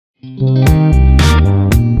I'm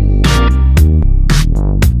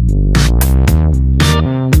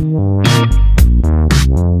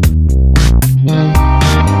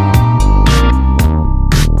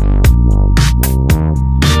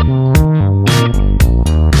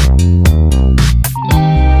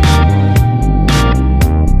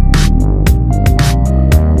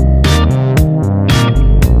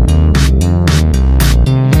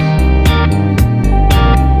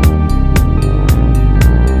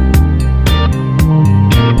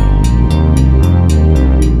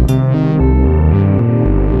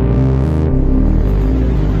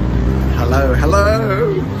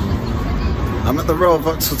at the Royal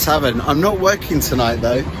Vauxhall Tavern. I'm not working tonight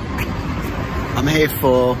though. I'm here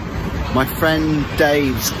for my friend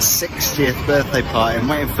Dave's 60th birthday party. I'm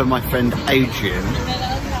waiting for my friend Adrian,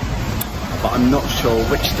 but I'm not sure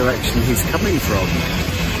which direction he's coming from.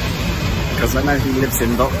 Because I know he lives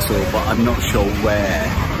in Vauxhall, but I'm not sure where.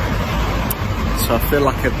 So I feel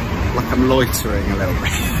like I'm loitering a little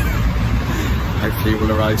bit. Hopefully he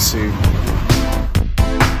will arrive soon.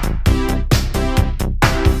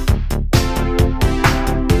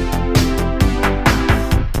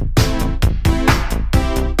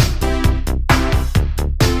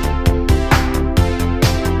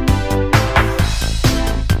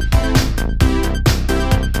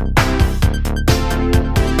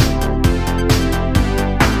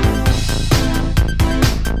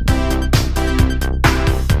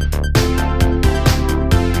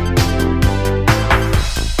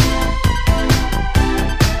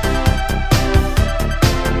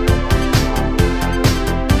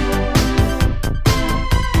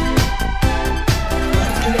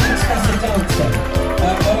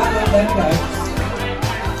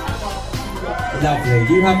 Lovely,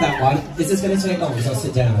 you have that one. Is this going to take long? Because I'll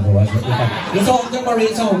sit down otherwise. It's on, don't worry,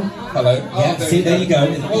 it's on. Hello. Yeah, see, there you go.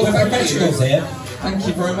 Well, we're professionals here. Thank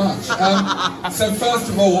you very much. So first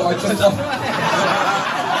of all, I just...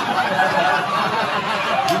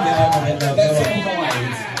 Let's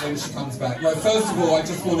invite when she comes back. Right, first of all, I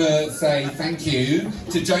just want to say thank you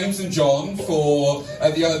to James and John for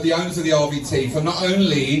the owners of the RVT for not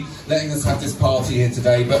only letting us have this party here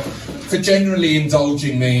today, but for generally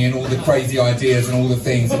indulging me in all the crazy ideas and all the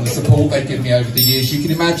things and the support they've given me over the years. You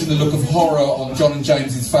can imagine the look of horror on John and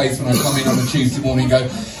James's face when I come in on a Tuesday morning and go,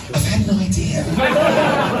 I've had an idea.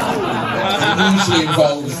 It usually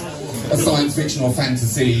involves a science fiction or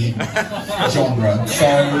fantasy genre. So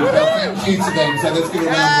thank you to them. So let's give a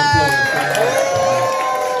round of applause.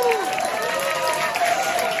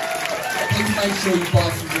 Please make sure you buy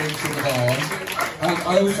some drinks from the bar.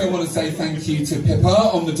 I also want to say thank you to Pippa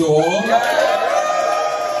on the door.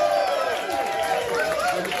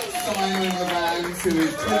 Simon Evans, who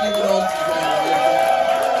is pulling it off today.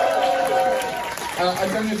 I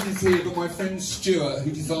don't know if he's here, but my friend Stuart,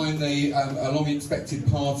 who designed the A Long Expected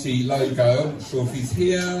Party logo, I'm not sure if he's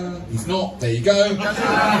here. He's not. There you go.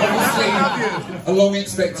 Obviously, A Long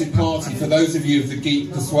Expected Party, for those of you of the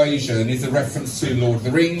geek persuasion, is a reference to Lord of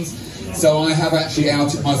the Rings. So I have actually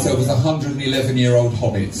outed myself as a 111-year-old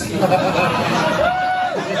hobbit. Well,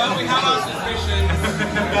 we have our suspicions.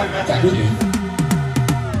 Thank you.